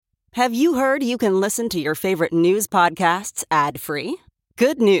Have you heard you can listen to your favorite news podcasts ad-free?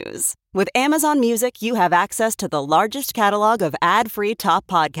 Good news. With Amazon Music, you have access to the largest catalog of ad-free top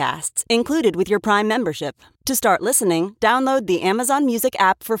podcasts included with your Prime membership. To start listening, download the Amazon Music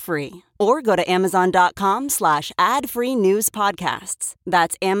app for free or go to amazon.com/ad-free news podcasts.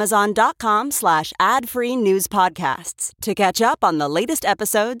 That's amazon.com/ad-free news podcasts to catch up on the latest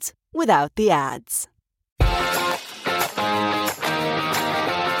episodes without the ads.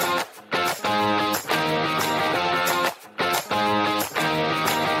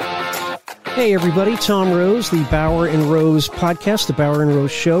 Hey everybody, Tom Rose, the Bauer and Rose podcast, the Bauer and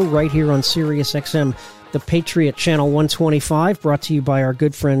Rose show, right here on Sirius XM, the Patriot Channel 125, brought to you by our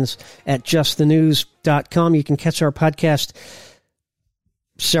good friends at justthenews.com. You can catch our podcast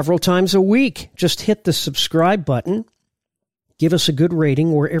several times a week. Just hit the subscribe button. Give us a good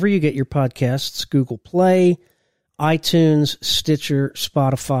rating wherever you get your podcasts, Google Play, iTunes, Stitcher,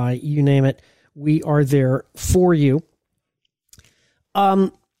 Spotify, you name it. We are there for you.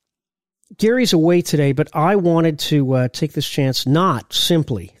 Gary's away today, but I wanted to take this chance not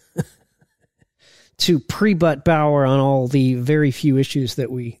simply to pre-butt Bauer on all the very few issues that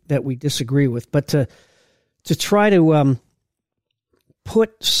we disagree with, but to try to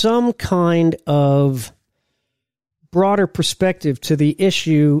put some kind of broader perspective to the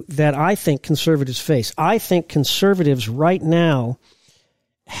issue that I think conservatives face. I think conservatives right now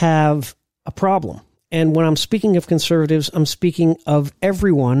have a problem. And when I'm speaking of conservatives, I'm speaking of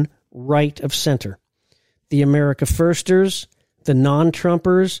everyone right of center. The America Firsters, the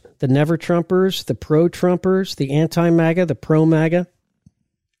non-Trumpers, the never-Trumpers, the pro-Trumpers, the anti-MAGA, the pro-MAGA.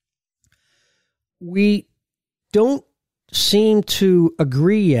 We don't seem to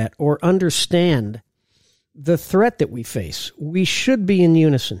agree yet or understand the threat that we face. We should be in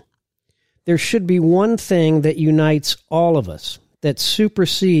unison. There should be one thing that unites all of us, that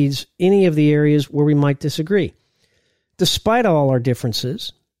supersedes any of the areas where we might disagree. Despite all our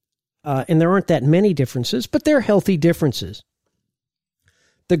differences, and there aren't that many differences, but they're healthy differences.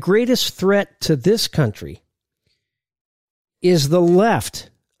 The greatest threat to this country is the left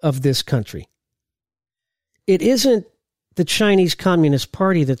of this country. It isn't the Chinese Communist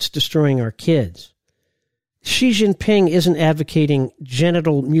Party that's destroying our kids. Xi Jinping isn't advocating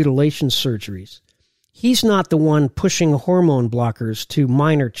genital mutilation surgeries. He's not the one pushing hormone blockers to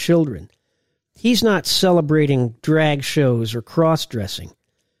minor children. He's not celebrating drag shows or cross-dressing.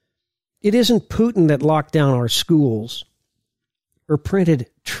 It isn't Putin that locked down our schools or printed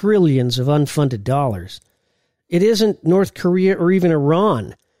trillions of unfunded dollars. It isn't North Korea or even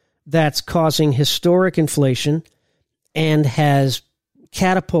Iran that's causing historic inflation and has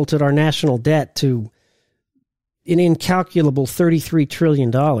catapulted our national debt to an incalculable $33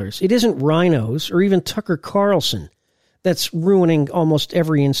 trillion. It isn't rhinos or even Tucker Carlson that's ruining almost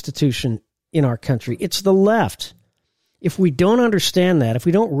every institution in our country. It's the left. If we don't understand that, if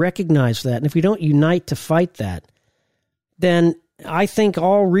we don't recognize that, and if we don't unite to fight that, then I think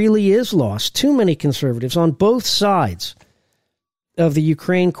all really is lost. Too many conservatives on both sides of the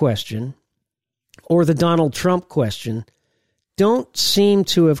Ukraine question or the Donald Trump question don't seem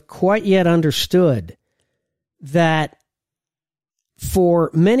to have quite yet understood that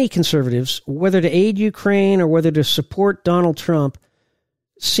for many conservatives, whether to aid Ukraine or whether to support Donald Trump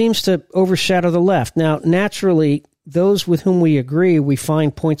seems to overshadow the left. Now, naturally, those with whom we agree, we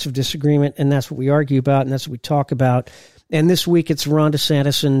find points of disagreement, and that's what we argue about, and that's what we talk about. And this week it's Ron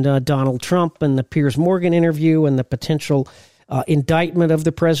DeSantis and Donald Trump and the Piers Morgan interview and the potential indictment of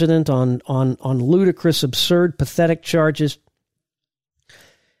the president on ludicrous, absurd, pathetic charges.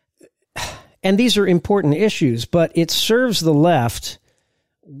 And these are important issues, but it serves the left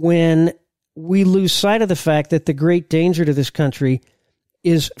when we lose sight of the fact that the great danger to this country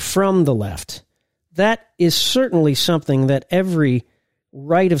is from the left. That is certainly something that every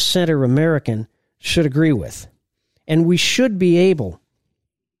right-of-center American should agree with. And we should be able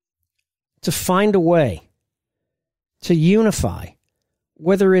to find a way to unify,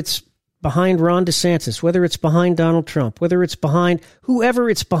 whether it's behind Ron DeSantis, whether it's behind Donald Trump, whether it's behind whoever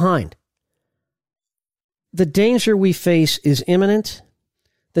it's behind. The danger we face is imminent.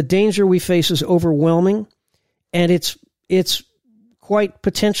 The danger we face is overwhelming, and it's quite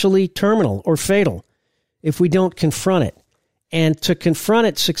potentially terminal or fatal if we don't confront it. And to confront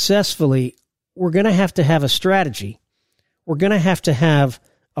it successfully, we're going to have a strategy. We're going to have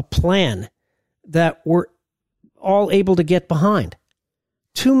a plan that we're all able to get behind.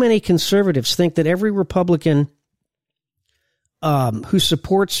 Too many conservatives think that every Republican who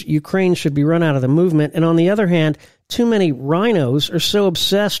supports Ukraine should be run out of the movement. And on the other hand, too many rhinos are so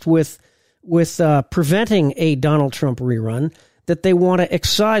obsessed with preventing a Donald Trump rerun that they want to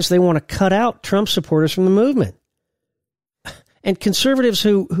excise, they want to cut out Trump supporters from the movement. And conservatives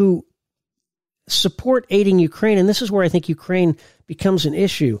who support aiding Ukraine, and this is where I think Ukraine becomes an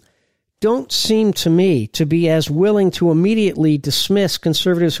issue, don't seem to me to be as willing to immediately dismiss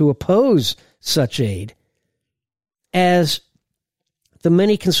conservatives who oppose such aid as the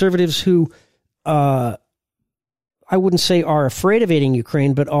many conservatives who, I wouldn't say are afraid of aiding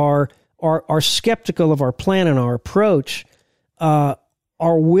Ukraine, but are skeptical of our plan and our approach, are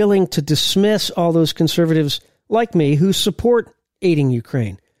willing to dismiss all those conservatives like me who support aiding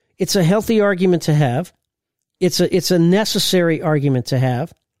Ukraine. It's a healthy argument to have. It's a necessary argument to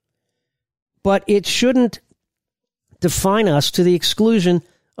have. But it shouldn't define us to the exclusion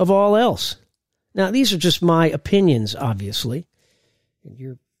of all else. Now, these are just my opinions, obviously.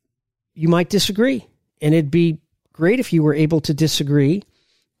 You might disagree, and it'd be great if you were able to disagree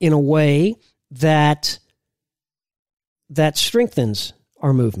in a way that strengthens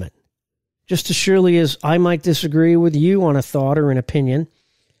our movement. Just as surely as I might disagree with you on a thought or an opinion,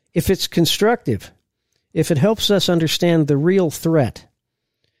 if it's constructive, if it helps us understand the real threat,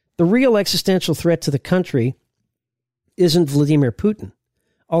 the real existential threat to the country isn't Vladimir Putin,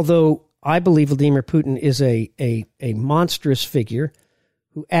 although I believe Vladimir Putin is a monstrous figure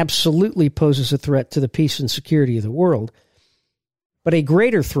who absolutely poses a threat to the peace and security of the world. But a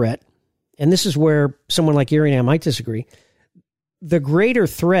greater threat, and this is where someone like Gary and I might disagree, the greater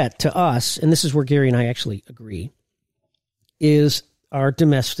threat to us, and this is where Gary and I actually agree, is our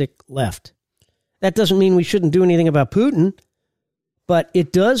domestic left. That doesn't mean we shouldn't do anything about Putin, but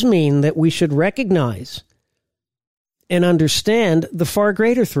it does mean that we should recognize and understand the far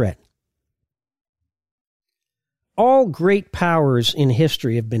greater threat. All great powers in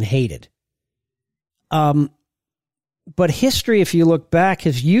history have been hated. But history, if you look back,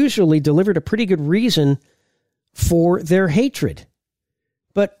 has usually delivered a pretty good reason for their hatred.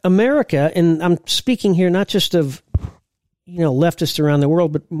 But America, and I'm speaking here not just of, leftists around the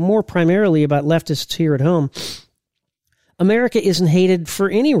world, but more primarily about leftists here at home, America isn't hated for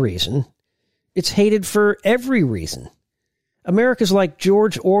any reason. It's hated for every reason. America's like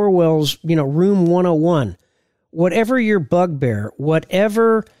George Orwell's, Room 101. Whatever your bugbear,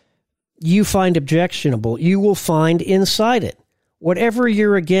 whatever you find objectionable, you will find inside it. Whatever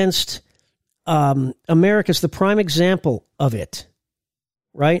you're against, America's the prime example of it,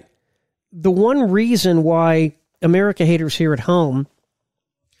 right? The one reason why America haters here at home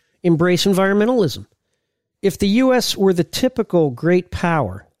embrace environmentalism. If the U.S. were the typical great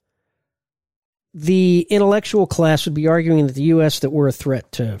power, the intellectual class would be arguing that the U.S., that we're a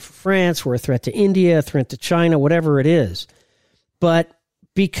threat to France, we're a threat to India, a threat to China, whatever it is. But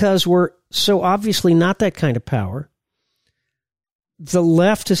because we're so obviously not that kind of power, the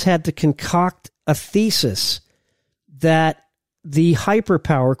left has had to concoct a thesis that the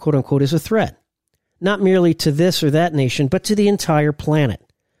hyperpower, quote unquote, is a threat. Not merely to this or that nation, but to the entire planet.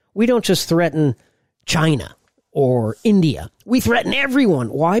 We don't just threaten China or India. We threaten everyone.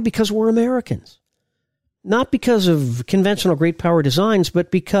 Why? Because we're Americans. Not because of conventional great power designs,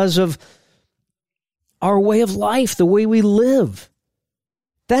 but because of our way of life, the way we live.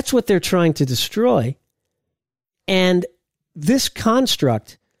 That's what they're trying to destroy. And this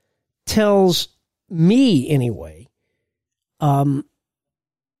construct tells me, anyway,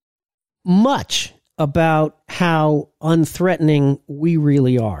 much about how unthreatening we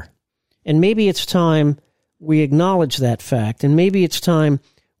really are. And maybe it's time we acknowledge that fact, and maybe it's time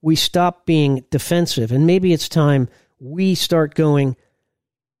we stop being defensive, and maybe it's time we start going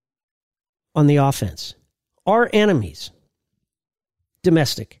on the offense. Our enemies,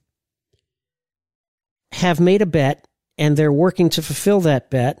 domestic, have made a bet, and they're working to fulfill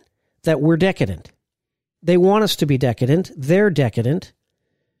that bet, that we're decadent. They want us to be decadent. They're decadent.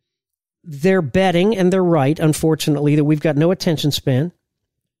 They're betting, and they're right, unfortunately, that we've got no attention span,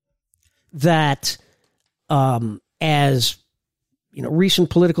 that as recent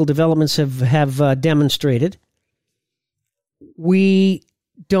political developments have demonstrated, we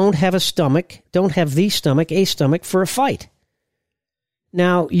don't have a stomach for a fight.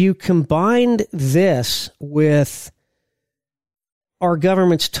 Now, you combined this with our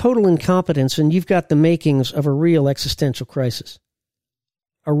government's total incompetence, and you've got the makings of a real existential crisis.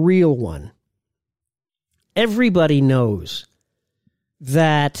 A real one. Everybody knows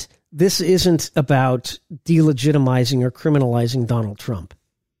that this isn't about delegitimizing or criminalizing Donald Trump.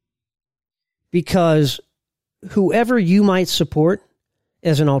 Because whoever you might support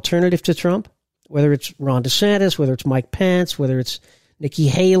as an alternative to Trump, whether it's Ron DeSantis, whether it's Mike Pence, whether it's Nikki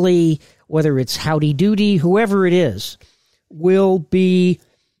Haley, whether it's Howdy Doody, whoever it is, will be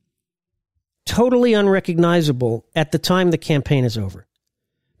totally unrecognizable at the time the campaign is over.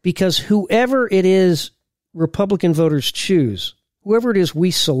 Because whoever it is Republican voters choose, whoever it is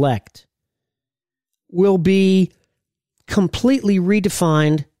we select, will be completely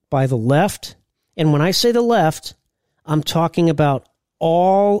redefined by the left. And when I say the left, I'm talking about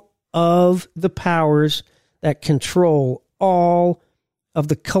all of the powers that control all of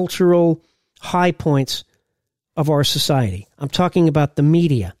the cultural high points of our society. I'm talking about the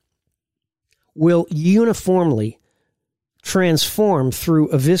media will uniformly transform through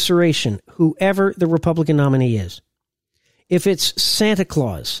evisceration whoever the Republican nominee is. If it's Santa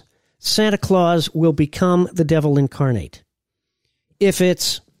Claus, Santa Claus will become the devil incarnate. If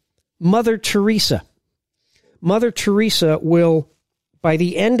it's Mother Teresa, Mother Teresa will, by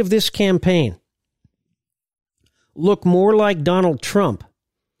the end of this campaign, look more like Donald Trump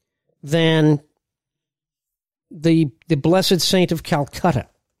than the Blessed Saint of Calcutta.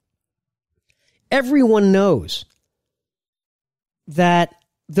 Everyone knows that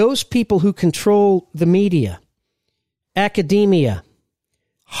those people who control the media, academia,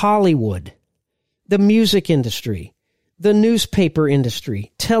 Hollywood, the music industry, the newspaper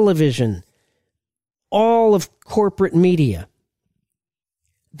industry, television, all of corporate media,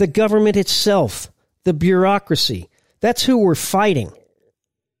 the government itself, the bureaucracy, that's who we're fighting.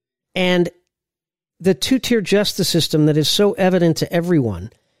 And the two-tier justice system that is so evident to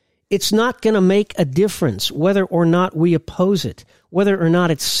everyone, it's not going to make a difference whether or not we oppose it, whether or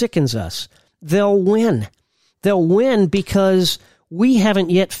not it sickens us. They'll win. They'll win because we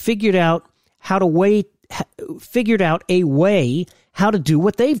haven't yet figured out a way how to do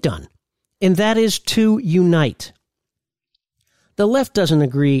what they've done, and that is to unite. The left doesn't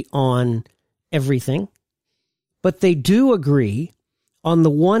agree on everything, but they do agree on the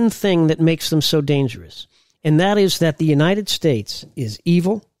one thing that makes them so dangerous, and that is that the United States is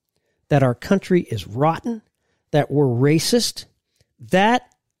evil, that our country is rotten, that we're racist. That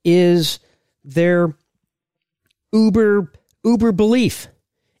is their uber belief.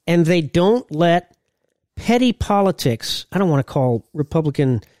 And they don't let petty politics, I don't want to call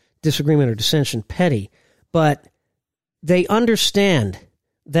Republican disagreement or dissension petty, but they understand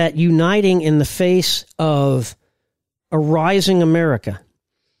that uniting in the face of a rising America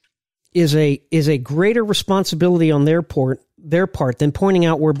is a greater responsibility on their part than pointing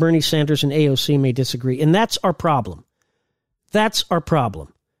out where Bernie Sanders and AOC may disagree. And that's our problem. That's our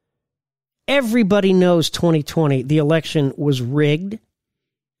problem. Everybody knows 2020, the election was rigged,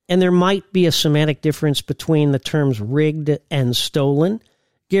 and there might be a semantic difference between the terms rigged and stolen.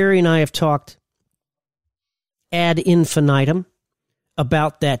 Gary and I have talked ad infinitum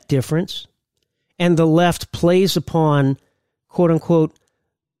about that difference, and the left plays upon, quote-unquote,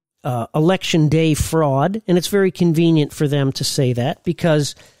 election day fraud, and it's very convenient for them to say that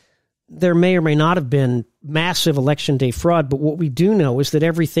because there may or may not have been massive election day fraud, but what we do know is that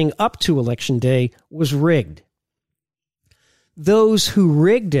everything up to election day was rigged. Those who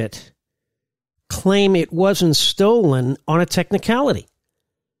rigged it claim it wasn't stolen on a technicality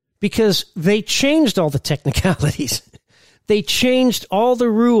because they changed all the technicalities. They changed all the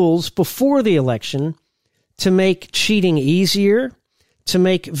rules before the election to make cheating easier, to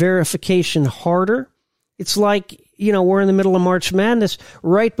make verification harder. It's like, we're in the middle of March Madness.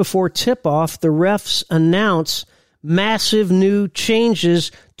 Right before tip-off, the refs announce massive new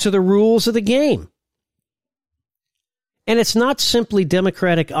changes to the rules of the game. And it's not simply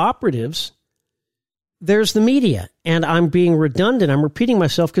Democratic operatives. There's the media. And I'm being redundant. I'm repeating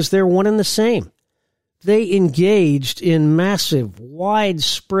myself because they're one and the same. They engaged in massive,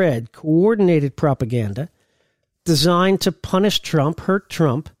 widespread, coordinated propaganda designed to punish Trump, hurt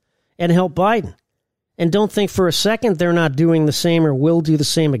Trump, and help Biden. And don't think for a second they're not doing the same or will do the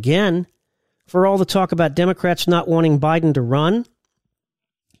same again. For all the talk about Democrats not wanting Biden to run,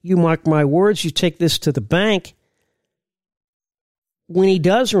 you mark my words, you take this to the bank. When he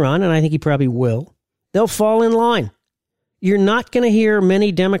does run, and I think he probably will, they'll fall in line. You're not going to hear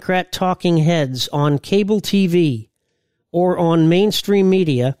many Democrat talking heads on cable TV or on mainstream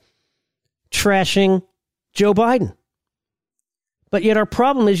media trashing Joe Biden. But yet our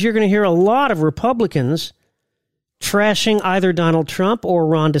problem is you're going to hear a lot of Republicans trashing either Donald Trump or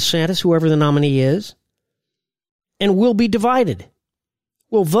Ron DeSantis, whoever the nominee is, and we'll be divided.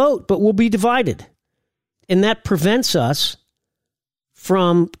 We'll vote, but we'll be divided. And that prevents us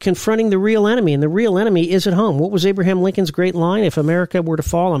from confronting the real enemy, and the real enemy is at home. What was Abraham Lincoln's great line? If America were to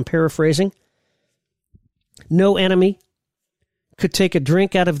fall, I'm paraphrasing, no enemy could take a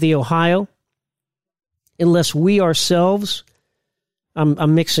drink out of the Ohio unless we ourselves,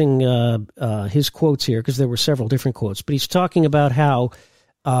 I'm mixing his quotes here because there were several different quotes, but he's talking about how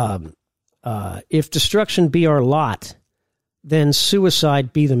If destruction be our lot, then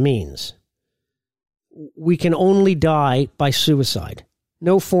suicide be the means. We can only die by suicide.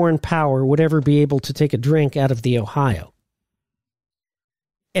 No foreign power would ever be able to take a drink out of the Ohio.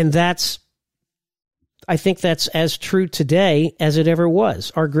 And I think that's as true today as it ever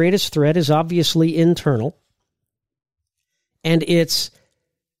was. Our greatest threat is obviously internal, and it's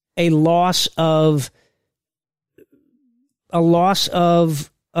a loss of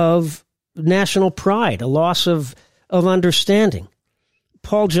national pride, a loss of understanding.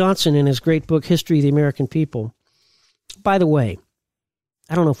 Paul Johnson, in his great book, History of the American People, by the way,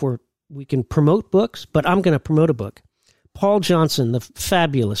 I don't know if we can promote books, but I'm going to promote a book. Paul Johnson, the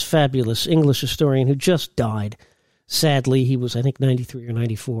fabulous, fabulous English historian who just died. Sadly, he was, I think, 93 or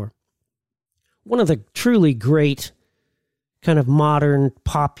 94. One of the truly great kind of modern,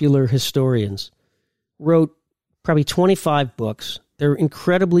 popular historians. Wrote probably 25 books. They're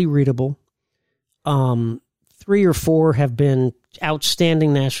incredibly readable. 3 or 4 have been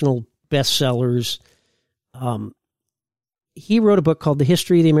outstanding national bestsellers. He wrote a book called The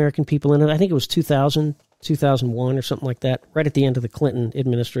History of the American People, and I think it was 2001 or something like that, right at the end of the Clinton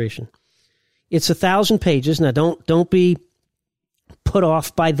administration. It's 1,000 pages. Now, don't be put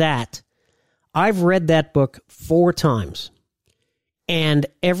off by that. I've read that book 4 times, and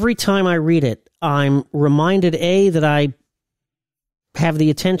every time I read it, I'm reminded, A, that I have the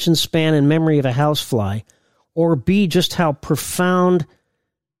attention span and memory of a housefly, or B, just how profound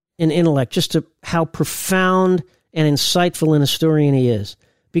an intellect, how profound and insightful an historian he is.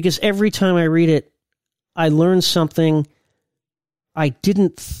 Because every time I read it, I learn something I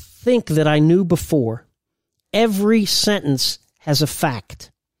didn't think that I knew before. Every sentence has a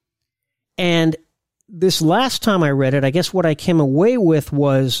fact. And this last time I read it, I guess what I came away with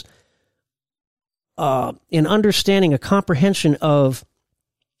was an understanding, a comprehension of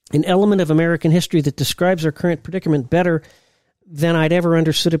an element of American history that describes our current predicament better than I'd ever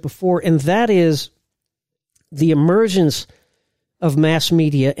understood it before, and that is the emergence of mass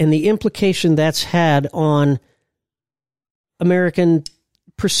media and the implication that's had on American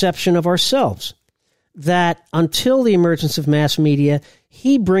perception of ourselves. That until the emergence of mass media,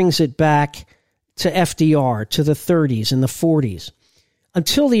 he brings it back to FDR, to the 30s and the 40s.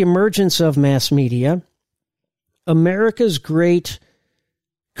 Until the emergence of mass media, America's great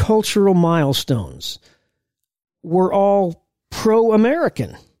cultural milestones were all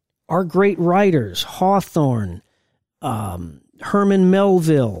pro-American. Our great writers, Hawthorne, Herman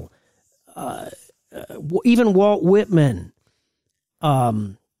Melville, even Walt Whitman,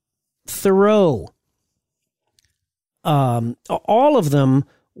 Thoreau, all of them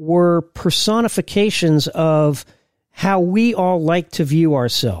were personifications of how we all like to view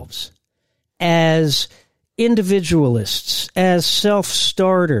ourselves as individualists, as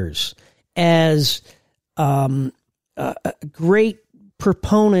self-starters, as great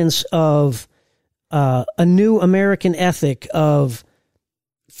proponents of a new American ethic of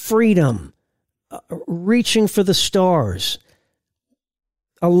freedom, reaching for the stars,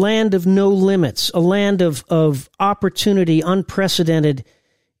 a land of no limits, a land of opportunity unprecedented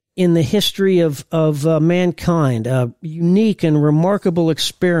in the history of mankind, a unique and remarkable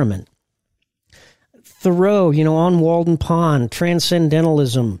experiment. Thoreau, on Walden Pond,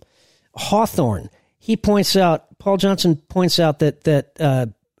 transcendentalism. Hawthorne, Paul Johnson points out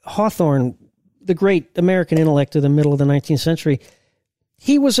that Hawthorne, the great American intellect of the middle of the 19th century,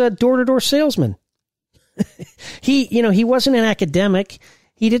 he was a door-to-door salesman. He wasn't an academic.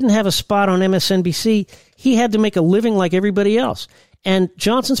 He didn't have a spot on MSNBC. He had to make a living like everybody else. And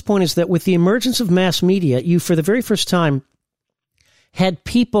Johnson's point is that with the emergence of mass media, you, for the very first time, had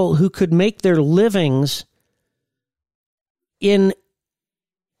people who could make their livings in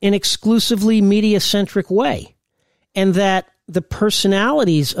an exclusively media-centric way, and that the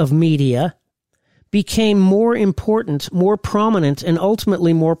personalities of media became more important, more prominent, and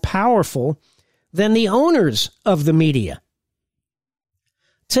ultimately more powerful than the owners of the media.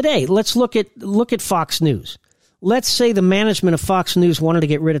 Today, let's look at Fox News. Let's say the management of Fox News wanted to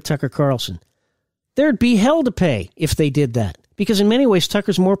get rid of Tucker Carlson. There'd be hell to pay if they did that, because in many ways,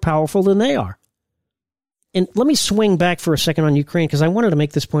 Tucker's more powerful than they are. And let me swing back for a second on Ukraine, because I wanted to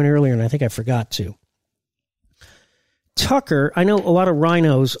make this point earlier, and I think I forgot to. Tucker, I know a lot of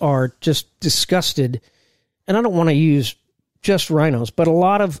rhinos are just disgusted, and I don't want to use just rhinos, but a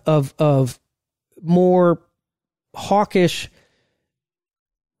lot of more hawkish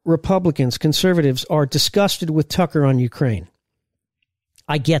Republicans, conservatives, are disgusted with Tucker on Ukraine.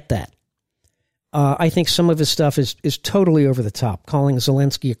 I get that. I think some of his stuff is totally over the top, calling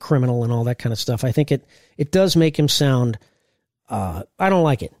Zelensky a criminal and all that kind of stuff. I think it does make him sound, I don't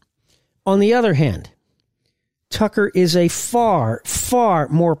like it. On the other hand, Tucker is a far, far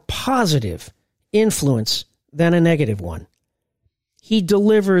more positive influence than a negative one. He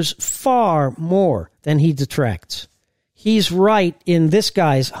delivers far more than he detracts. He's right, in this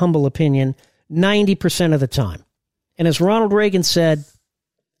guy's humble opinion, 90% of the time. And as Ronald Reagan said,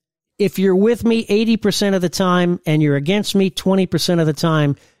 if you're with me 80% of the time and you're against me 20% of the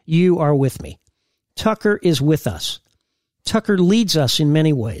time, you are with me. Tucker is with us. Tucker leads us in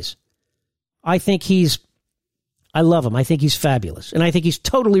many ways. I love him. I think he's fabulous. And I think he's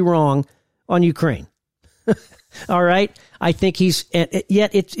totally wrong on Ukraine. All right? I think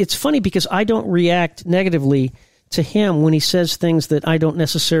yet it's funny because I don't react negatively to him when he says things that I don't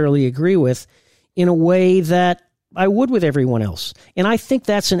necessarily agree with in a way that I would with everyone else. And I think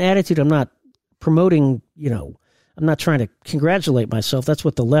that's an attitude I'm not promoting, I'm not trying to congratulate myself. That's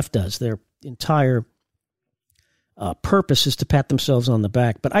what the left does. Their entire purpose is to pat themselves on the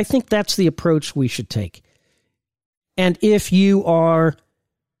back. But I think that's the approach we should take. And if you are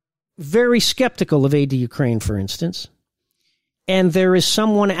very skeptical of aid to Ukraine, for instance, and there is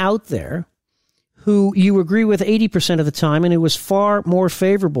someone out there who you agree with 80% of the time and who was far more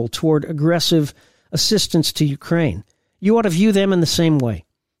favorable toward aggressive assistance to Ukraine, you ought to view them in the same way.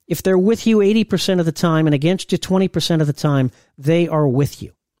 If they're with you 80% of the time and against you 20% of the time, they are with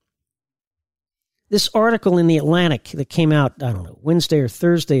you. This article in The Atlantic that came out, Wednesday or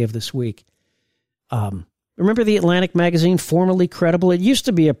Thursday of this week, remember The Atlantic magazine, formerly Credible? It used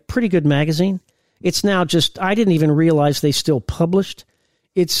to be a pretty good magazine. It's now I didn't even realize they still published.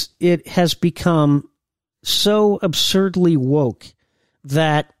 It has become so absurdly woke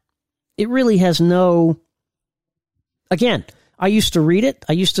that it really has again, I used to read it.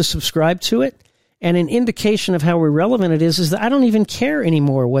 I used to subscribe to it. And an indication of how irrelevant it is that I don't even care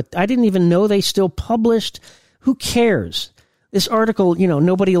anymore. I didn't even know they still published. Who cares? This article,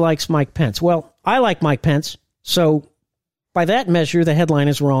 nobody likes Mike Pence. Well, I like Mike Pence. So by that measure, the headline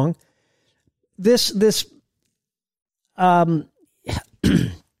is wrong. This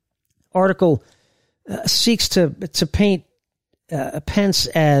article seeks to paint Pence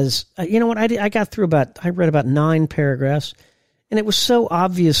as, I read about 9 paragraphs, and it was so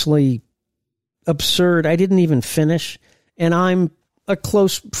obviously absurd. I didn't even finish. And I'm a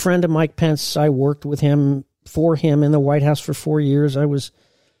close friend of Mike Pence. I worked for him in the White House for 4 years. I was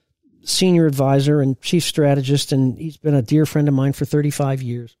senior advisor and chief strategist, and he's been a dear friend of mine for 35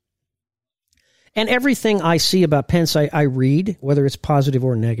 years. And everything I see about Pence, I read, whether it's positive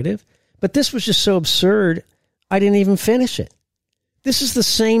or negative. But this was just so absurd, I didn't even finish it. This is the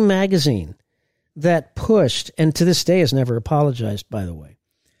same magazine that pushed, and to this day has never apologized, by the way,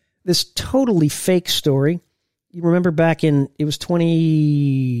 this totally fake story. You remember back it was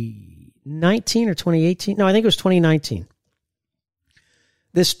 2019 or 2018? No, I think it was 2019.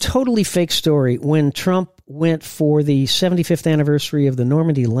 This totally fake story when Trump went for the 75th anniversary of the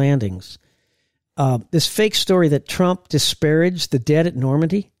Normandy landings. This fake story that Trump disparaged the dead at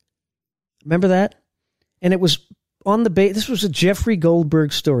Normandy. Remember that? And it was on this was a Jeffrey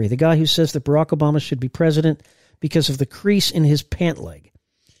Goldberg story, the guy who says that Barack Obama should be president because of the crease in his pant leg.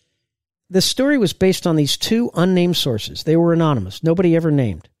 The story was based on these 2 unnamed sources. They were anonymous. Nobody ever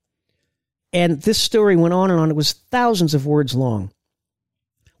named. And this story went on and on. It was thousands of words long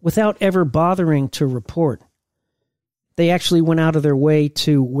without ever bothering to report. They actually went out of their way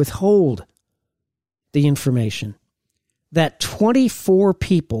to withhold the information that 24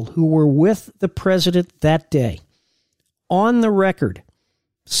 people who were with the president that day, on the record,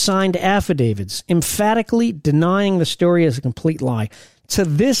 signed affidavits emphatically denying the story as a complete lie. To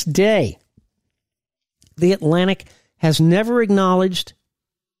this day, The Atlantic has never acknowledged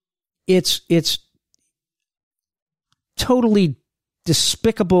its totally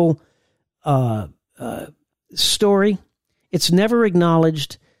despicable story. It's never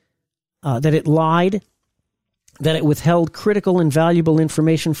acknowledged that it lied, that it withheld critical and valuable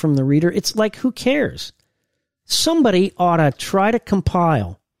information from the reader. It's like, who cares? Somebody ought to try to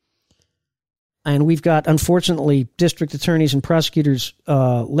compile, and we've got, unfortunately, district attorneys and prosecutors,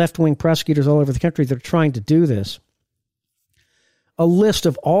 left-wing prosecutors all over the country that are trying to do this, a list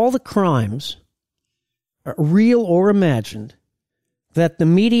of all the crimes, real or imagined, that the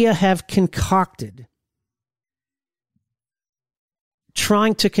media have concocted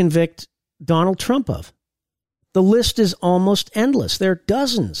trying to convict Donald Trump of. The list is almost endless. There are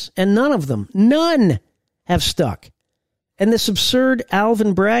dozens, and none have stuck. And this absurd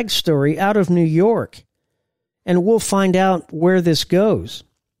Alvin Bragg story out of New York, and we'll find out where this goes.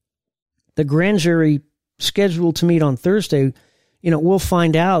 The grand jury scheduled to meet on Thursday, we'll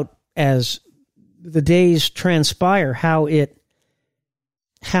find out as the days transpire how it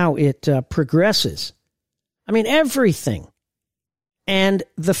progresses. I mean, everything. And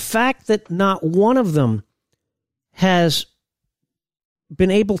the fact that not one of them has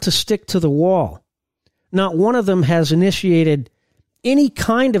been able to stick to the wall, not one of them has initiated any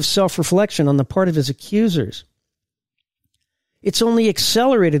kind of self-reflection on the part of his accusers. It's only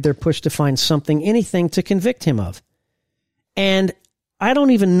accelerated their push to find something, anything to convict him of. And I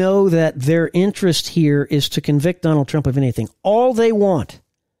don't even know that their interest here is to convict Donald Trump of anything. All they want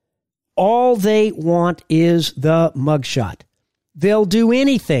is the mugshot. They'll do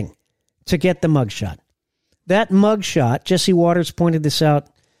anything to get the mugshot. That mugshot, Jesse Waters pointed this out.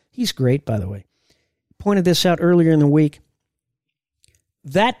 He's great, by the way. Pointed this out earlier in the week.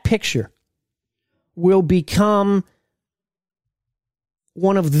 That picture will become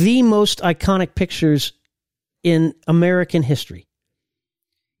one of the most iconic pictures in American history.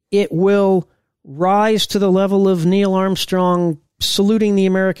 It will rise to the level of Neil Armstrong saluting the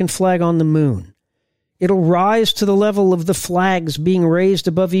American flag on the moon. It'll rise to the level of the flags being raised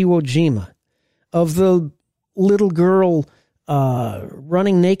above Iwo Jima, of the little girl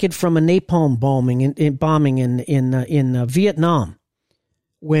running naked from a napalm bombing in Vietnam,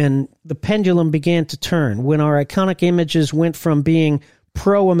 when the pendulum began to turn, when our iconic images went from being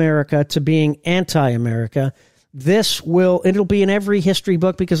pro-America to being anti-America. It'll be in every history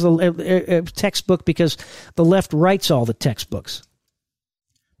book because the textbook, because the left writes all the textbooks.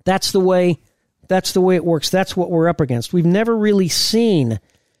 That's the way it works. That's what we're up against. We've never really seen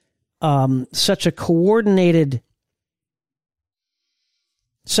such a coordinated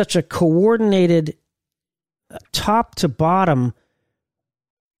top to bottom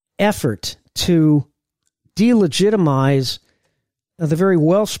effort to delegitimize the very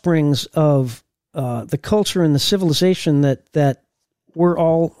wellsprings of the culture and the civilization that we're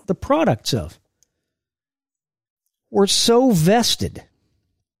all the products of. We're so vested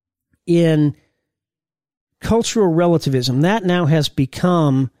in cultural relativism that now has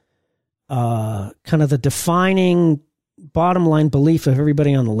become kind of the defining bottom line belief of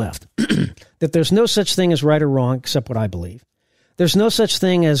everybody on the left. That there's no such thing as right or wrong except what I believe. There's no such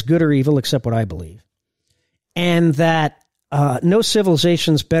thing as good or evil except what I believe. And that no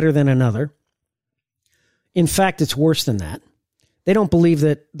civilization's better than another. In fact, it's worse than that. They don't believe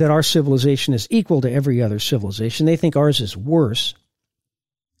that our civilization is equal to every other civilization. They think ours is worse.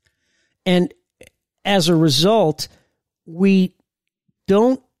 And as a result, we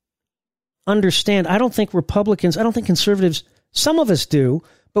don't understand. I don't think Republicans, I don't think conservatives, some of us do,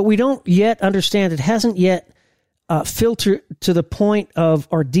 but we don't yet understand. It hasn't yet filtered to the point of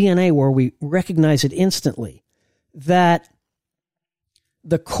our DNA where we recognize it instantly, that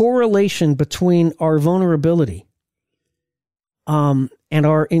the correlation between our vulnerability and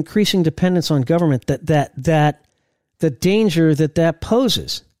our increasing dependence on government, that the danger that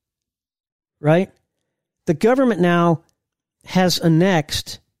poses, right? The government now has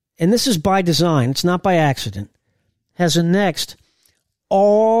annexed, and this is by design, it's not by accident, has annexed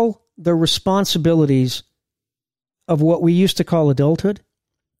all the responsibilities of what we used to call adulthood.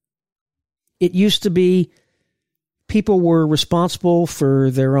 It used to be people were responsible for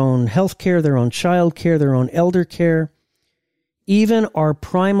their own health care, their own child care, their own elder care. Even our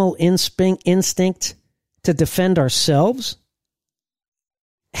primal instinct to defend ourselves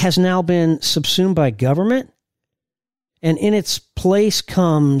has now been subsumed by government. And in its place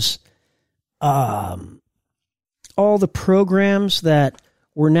comes all the programs that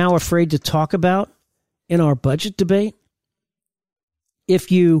we're now afraid to talk about in our budget debate.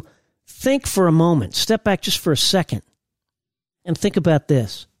 If you think for a moment, step back just for a second, and think about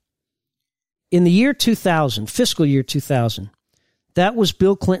this. In the year 2000, fiscal year 2000, that was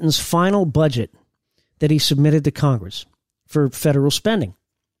Bill Clinton's final budget that he submitted to Congress for federal spending.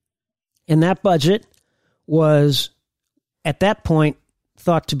 And that budget was, at that point,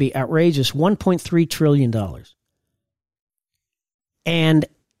 thought to be outrageous, $1.3 trillion. And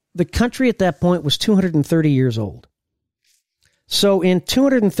the country at that point was 230 years old. So it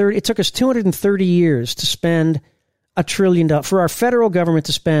took us 230 years to spend $1 trillion, for our federal government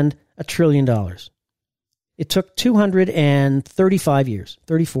to spend $1 trillion. It took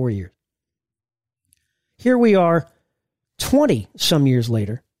 234 years. Here we are 20 some years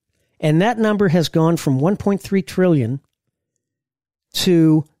later, and that number has gone from 1.3 trillion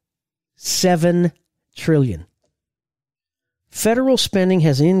to 7 trillion. Federal spending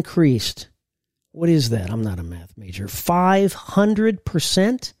has increased. What is that? I'm not a math major.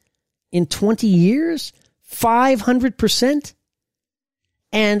 500% in 20 years? 500%?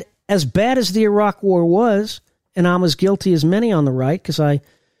 And as bad as the Iraq War was, and I'm as guilty as many on the right because I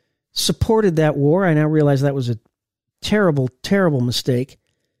supported that war, I now realize that was a terrible, terrible mistake.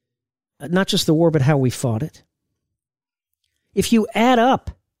 not just the war, but how we fought it. If you add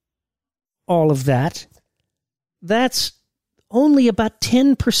up all of that, that's only about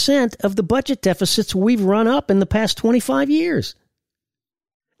 10% of the budget deficits we've run up in the past 25 years.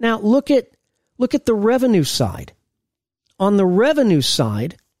 Now, look at the revenue side. On the revenue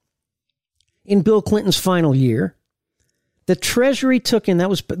side, in Bill Clinton's final year, the Treasury took in,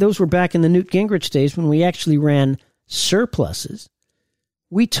 those were back in the Newt Gingrich days when we actually ran surpluses.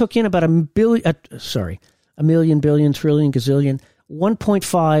 We took in about a million, billion, trillion, gazillion,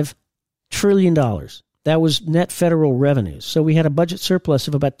 $1.5 trillion. That was net federal revenues. So we had a budget surplus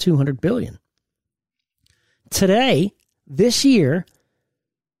of about $200 billion. Today, this year,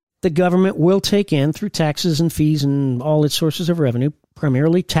 the government will take in, through taxes and fees and all its sources of revenue,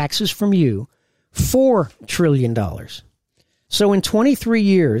 primarily taxes from you, $4 trillion. So in 23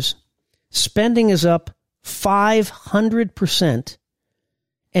 years, spending is up 500%,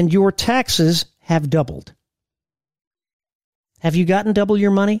 and your taxes have doubled. Have you gotten double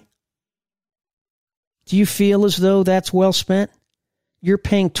your money? Do you feel as though that's well spent? You're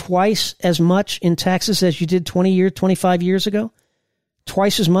paying twice as much in taxes as you did 25 years ago?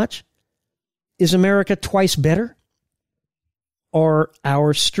 Twice as much? Is America twice better? Are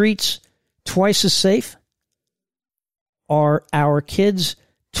our streets twice as safe? Are our kids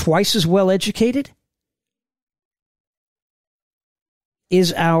twice as well educated?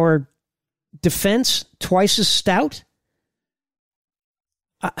 Is our defense twice as stout?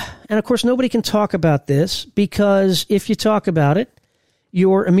 And of course, nobody can talk about this because if you talk about it,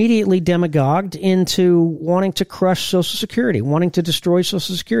 you're immediately demagogued into wanting to crush Social Security, wanting to destroy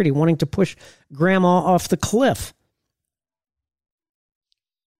Social Security, wanting to push grandma off the cliff.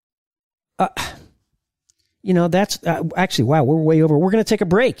 That's actually, wow, we're way over. We're going to take a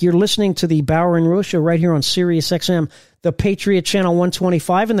break. You're listening to the Bauer and Rose Show right here on Sirius XM, the Patriot Channel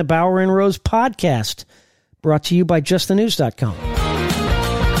 125, and the Bauer and Rose podcast, brought to you by justthenews.com.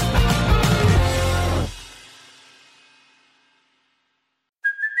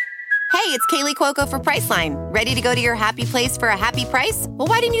 Hey, it's Kaylee Cuoco for Priceline. Ready to go to your happy place for a happy price? Well,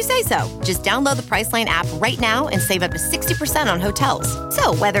 why didn't you say so? Just download the Priceline app right now and save up to 60% on hotels.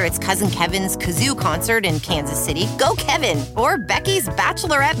 So whether it's Cousin Kevin's Kazoo Concert in Kansas City, go Kevin, or Becky's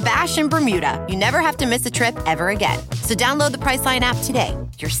Bachelorette Bash in Bermuda, you never have to miss a trip ever again. So download the Priceline app today.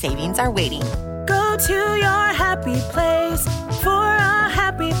 Your savings are waiting. Go to your happy place for a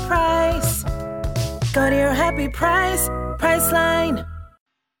happy price. Go to your happy price, Priceline.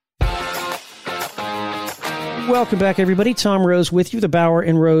 Welcome back, everybody. Tom Rose with you, the Bauer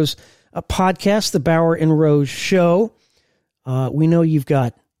and Rose podcast, the Bauer and Rose Show. We know you've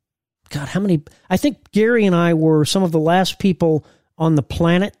got, God, how many? I think Gary and I were some of the last people on the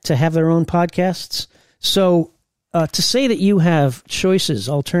planet to have their own podcasts. So to say that you have choices,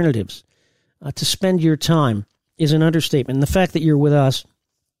 alternatives to spend your time is an understatement. And the fact that you're with us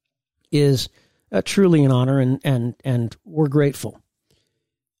is truly an honor, and we're grateful.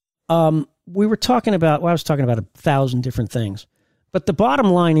 We were talking about, I was talking about 1,000 different things, but the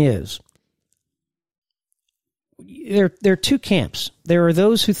bottom line is there are two camps. There are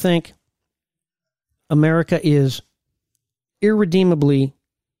those who think America is irredeemably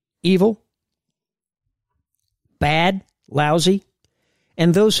evil, bad, lousy,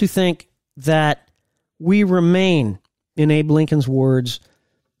 and those who think that we remain, in Abe Lincoln's words,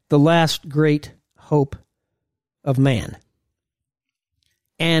 the last great hope of man.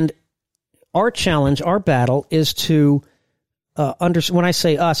 And our challenge, our battle, is to when I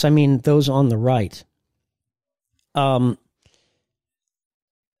say us, I mean those on the right. To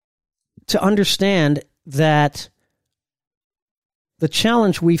understand that the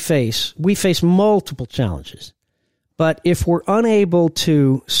challenge we face multiple challenges. But if we're unable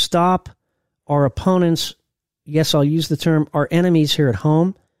to stop our opponents, yes, I'll use the term, our enemies here at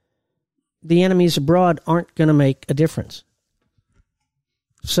home, the enemies abroad aren't going to make a difference.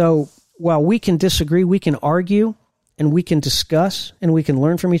 So while we can disagree, we can argue, and we can discuss, and we can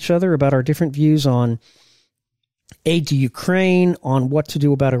learn from each other about our different views on aid to Ukraine, on what to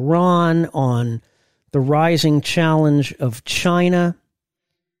do about Iran, on the rising challenge of China.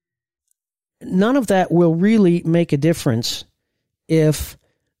 None of that will really make a difference if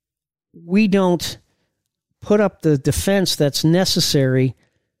we don't put up the defense that's necessary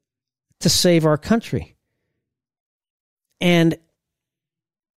to save our country. And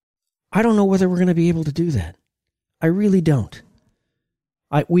I don't know whether we're going to be able to do that. I really don't.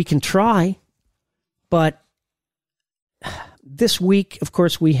 We can try, but this week, of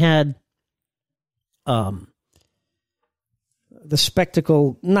course, we had the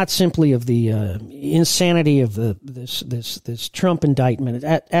spectacle, not simply of the insanity of this Trump indictment.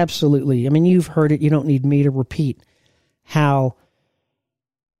 Absolutely. I mean, you've heard it. You don't need me to repeat how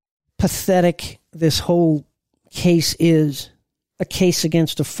pathetic this whole case is. A case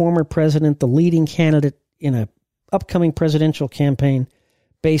against a former president, the leading candidate in an upcoming presidential campaign,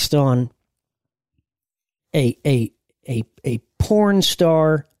 based on a porn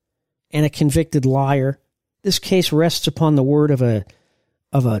star and a convicted liar. This case rests upon the word of a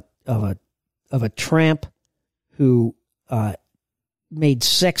tramp who made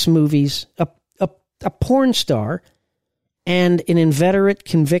sex movies, a porn star, and an inveterate,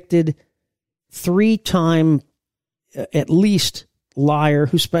 convicted, 3-time at least liar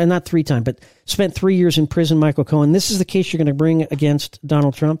who spent, not 3-time, but spent 3 years in prison, Michael Cohen. This is the case you're going to bring against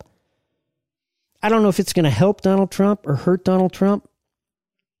Donald Trump. I don't know if it's going to help Donald Trump or hurt Donald Trump,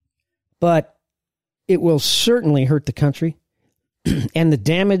 but it will certainly hurt the country, and the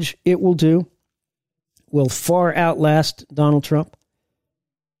damage it will do will far outlast Donald Trump.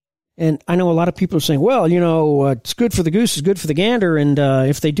 And I know a lot of people are saying, well, it's good for the goose, it's good for the gander, and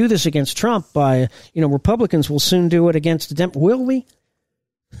if they do this against Trump, Republicans will soon do it against the Democrats. Will we?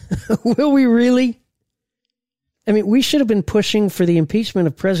 Will we really? I mean, we should have been pushing for the impeachment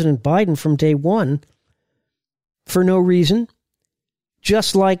of President Biden from day one for no reason,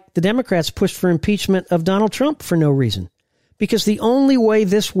 just like the Democrats pushed for impeachment of Donald Trump for no reason. Because the only way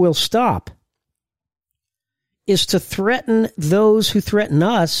this will stop is to threaten those who threaten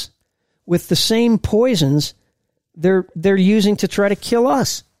us with the same poisons they're using to try to kill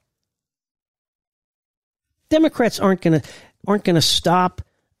us. Democrats aren't going to stop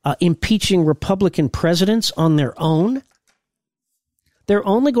impeaching Republican presidents on their own. They're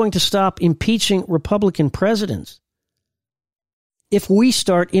only going to stop impeaching Republican presidents if we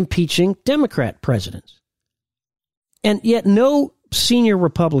start impeaching Democrat presidents. And yet no senior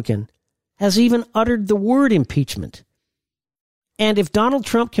Republican has even uttered the word impeachment. And if Donald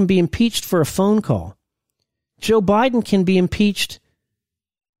Trump can be impeached for a phone call, Joe Biden can be impeached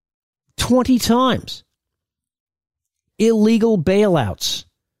 20 times. Illegal bailouts,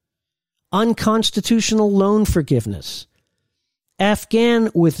 unconstitutional loan forgiveness, Afghan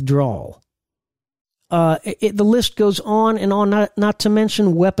withdrawal. The list goes on and on, not to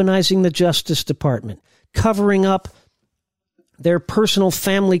mention weaponizing the Justice Department, covering up their personal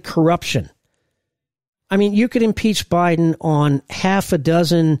family corruption. I mean, you could impeach Biden on half a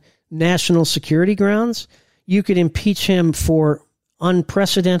dozen national security grounds. You could impeach him for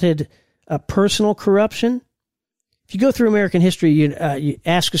unprecedented personal corruption. If you go through American history, you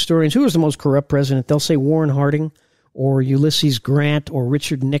ask historians, who was the most corrupt president? They'll say Warren Harding or Ulysses Grant or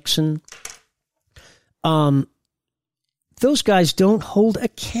Richard Nixon. Those guys don't hold a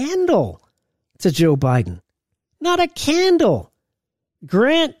candle to Joe Biden. Not a candle.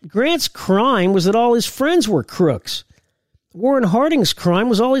 Grant's crime was that all his friends were crooks. Warren Harding's crime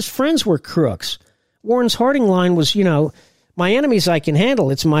was all his friends were crooks. Warren's Harding line was, my enemies I can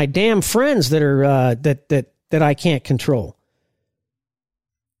handle. It's my damn friends that are that I can't control.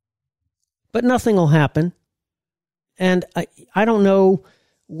 But nothing will happen. And I don't know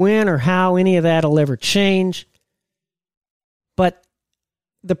when or how any of that will ever change. But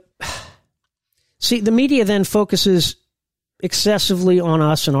the media then focuses excessively on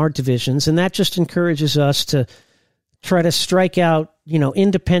us and our divisions, and that just encourages us to try to strike out,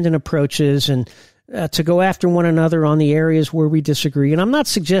 independent approaches and to go after one another on the areas where we disagree. And I'm not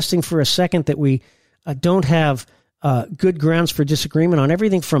suggesting for a second that we don't have good grounds for disagreement on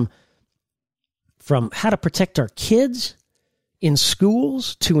everything from how to protect our kids in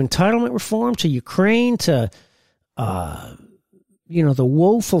schools to entitlement reform to Ukraine to the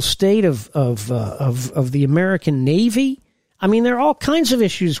woeful state of the American Navy. I mean, there are all kinds of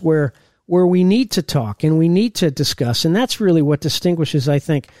issues where we need to talk and we need to discuss, and that's really what distinguishes, I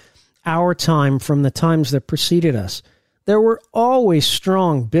think, our time from the times that preceded us. There were always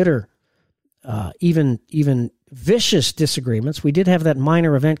strong, bitter, even vicious disagreements. We did have that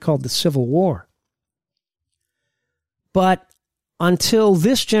minor event called the Civil War. But until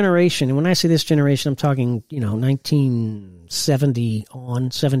this generation, and when I say this generation, I'm talking, 1970 on,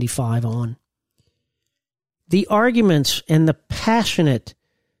 75 on, the arguments and the passionate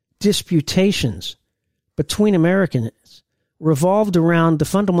disputations between Americans revolved around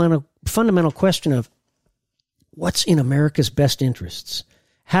the fundamental question of what's in America's best interests?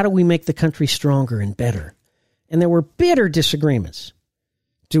 How do we make the country stronger and better? And there were bitter disagreements.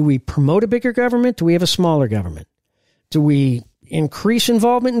 Do we promote a bigger government? Do we have a smaller government? Do we increase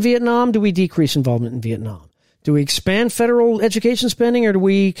involvement in Vietnam? Do we decrease involvement in Vietnam? Do we expand federal education spending or do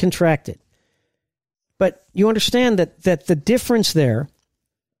we contract it? But you understand that the difference there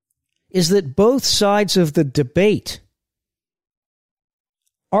is that both sides of the debate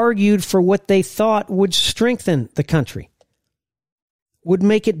argued for what they thought would strengthen the country, would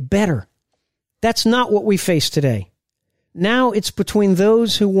make it better. That's not what we face today. Now it's between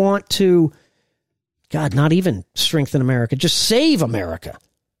those who want to, God, not even strengthen America, just save America,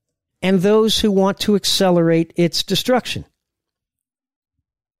 and those who want to accelerate its destruction.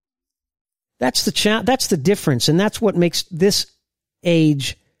 That's the difference, and that's what makes this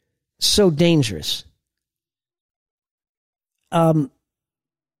age so dangerous. I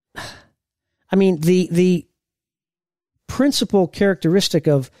mean, the principal characteristic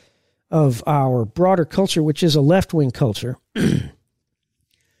of our broader culture, which is a left-wing culture,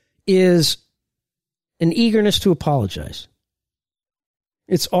 is an eagerness to apologize.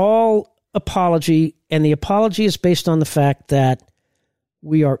 It's all apology, and the apology is based on the fact that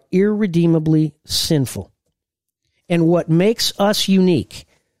we are irredeemably sinful. And what makes us unique,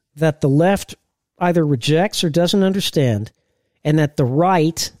 that the left either rejects or doesn't understand, and that the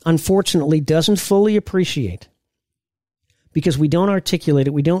right, unfortunately, doesn't fully appreciate, because we don't articulate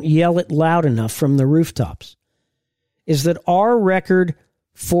it, we don't yell it loud enough from the rooftops, is that our record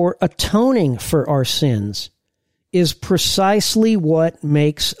for atoning for our sins is precisely what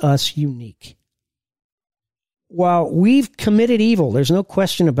makes us unique. While we've committed evil, there's no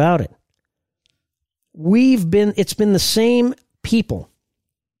question about it. It's been the same people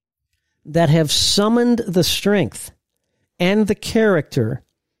that have summoned the strength and the character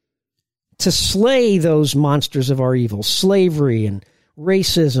to slay those monsters of our evil, slavery and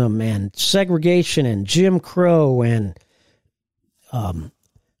racism and segregation and Jim Crow and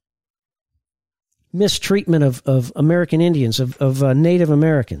mistreatment of American Indians, of Native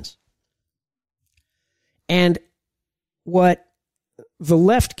Americans. And what the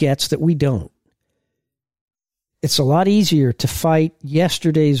left gets that we don't, it's a lot easier to fight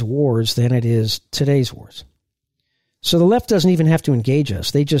yesterday's wars than it is today's wars. So the left doesn't even have to engage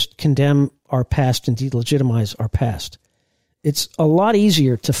us. They just condemn our past and delegitimize our past. It's a lot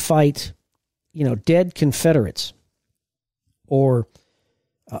easier to fight, dead Confederates or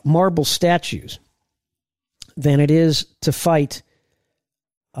marble statues than it is to fight,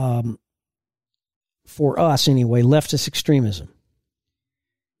 for us anyway, leftist extremism.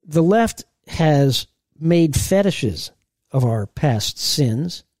 The left has made fetishes of our past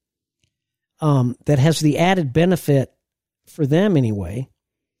sins, that has the added benefit, for them anyway,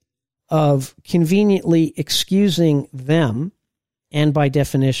 of conveniently excusing them, and by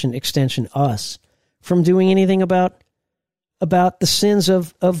definition, extension us, from doing anything about the sins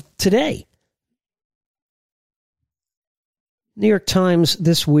of today. New York Times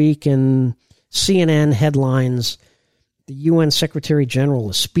this week and CNN headlines, the UN Secretary General,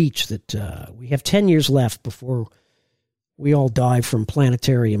 a speech that we have 10 years left before we all die from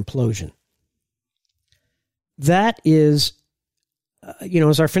planetary implosion. That is,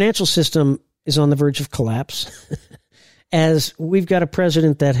 as our financial system is on the verge of collapse, as we've got a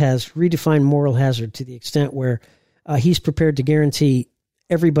president that has redefined moral hazard to the extent where he's prepared to guarantee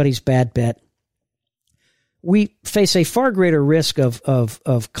everybody's bad bet, we face a far greater risk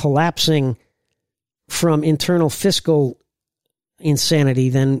of collapsing from internal fiscal insanity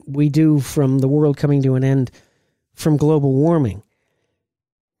than we do from the world coming to an end from global warming,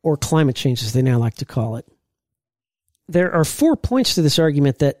 or climate change as they now like to call it. There are 4 points to this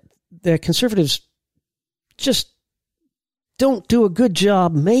argument that the conservatives just don't do a good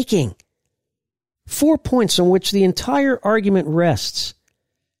job making. 4 points on which the entire argument rests.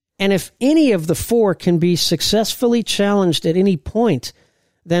 And if any of the 4 can be successfully challenged at any point,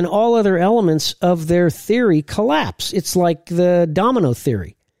 then all other elements of their theory collapse. It's like the domino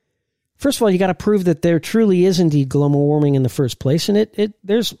theory. First of all, you got to prove that there truly is indeed global warming in the first place, and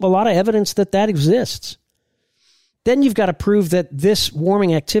there's a lot of evidence that exists. Then you've got to prove that this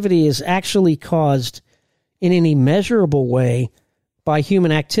warming activity is actually caused in any measurable way by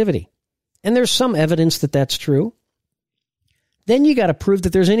human activity. And there's some evidence that that's true. Then you got to prove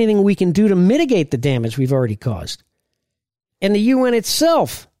that there's anything we can do to mitigate the damage we've already caused. And the UN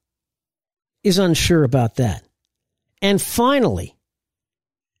itself is unsure about that. And finally,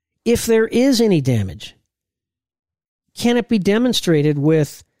 if there is any damage, can it be demonstrated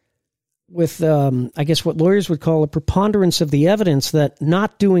with I guess what lawyers would call a preponderance of the evidence that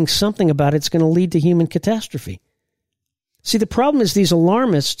not doing something about it's going to lead to human catastrophe? See, the problem is these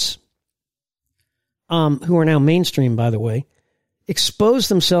alarmists, who are now mainstream, by the way, expose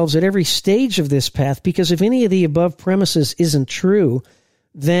themselves at every stage of this path, because if any of the above premises isn't true,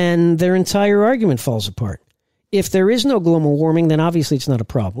 then their entire argument falls apart. If there is no global warming, then obviously it's not a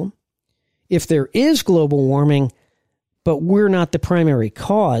problem. If there is global warming, but we're not the primary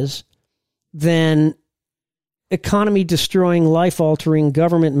cause, then economy-destroying, life-altering,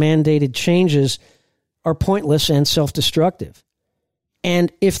 government-mandated changes are pointless and self-destructive.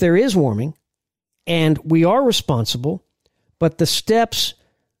 And if there is warming, and we are responsible, but the steps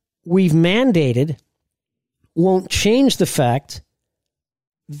we've mandated won't change the fact,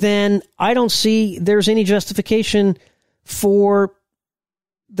 then I don't see there's any justification for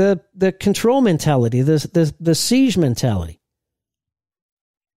the control mentality, the siege mentality.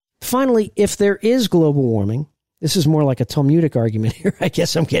 Finally, if there is global warming, this is more like a Talmudic argument here, I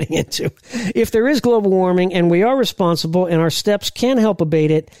guess I'm getting into. If there is global warming and we are responsible and our steps can help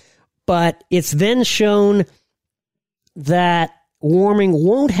abate it, but it's then shown that warming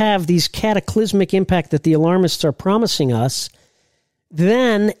won't have these cataclysmic impact that the alarmists are promising us,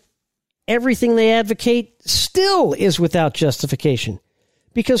 then everything they advocate still is without justification.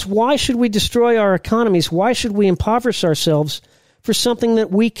 Because why should we destroy our economies? Why should we impoverish ourselves for something that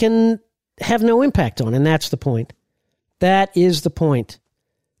we can have no impact on? And that's the point. That is the point.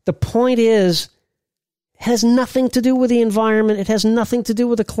 The point is, it has nothing to do with the environment. It has nothing to do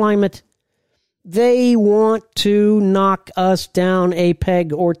with the climate. They want to knock us down a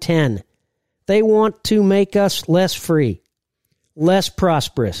peg or 10. They want to make us less free, less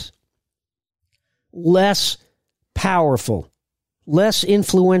prosperous, less powerful, less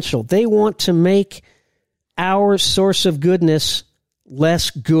influential. They want to make our source of goodness less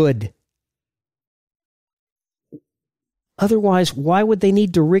good. Otherwise, why would they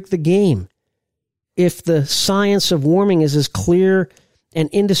need to rig the game if the science of warming is as clear and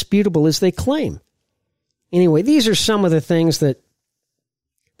indisputable as they claim? Anyway, these are some of the things that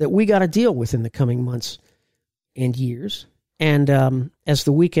we got to deal with in the coming months and years. And as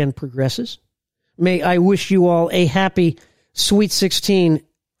the weekend progresses, may I wish you all a happy Sweet 16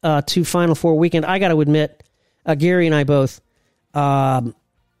 to Final Four weekend. I got to admit, Gary and I both,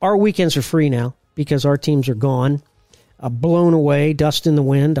 our weekends are free now because our teams are gone, blown away, dust in the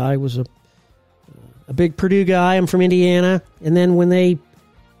wind. I was a big Purdue guy. I'm from Indiana. And then when they,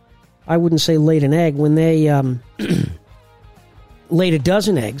 I wouldn't say laid an egg, when they laid a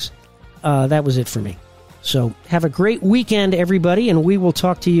dozen eggs, that was it for me. So have a great weekend, everybody, and we will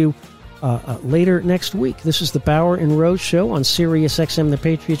talk to you later next week. This is the Bauer and Rose Show on Sirius XM, the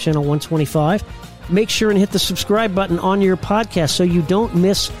Patriot Channel 125. Make sure and hit the subscribe button on your podcast so you don't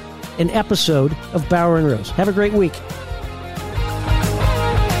miss an episode of Bauer and Rose. Have a great week.